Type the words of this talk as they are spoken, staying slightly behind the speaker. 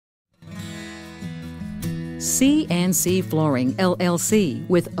C&C Flooring, LLC,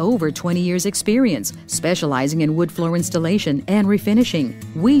 with over 20 years experience, specializing in wood floor installation and refinishing.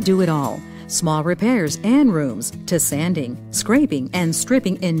 We do it all. Small repairs and rooms to sanding, scraping, and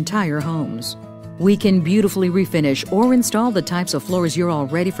stripping entire homes. We can beautifully refinish or install the types of floors you're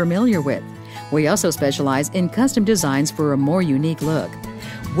already familiar with. We also specialize in custom designs for a more unique look.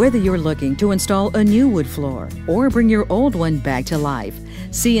 Whether you're looking to install a new wood floor or bring your old one back to life,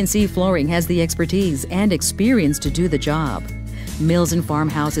 C&C Flooring has the expertise and experience to do the job. Mills and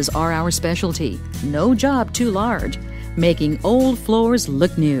farmhouses are our specialty. No job too large. Making old floors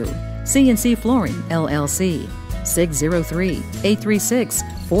look new. C&C Flooring, LLC,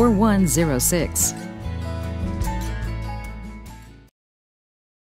 603-836-4106.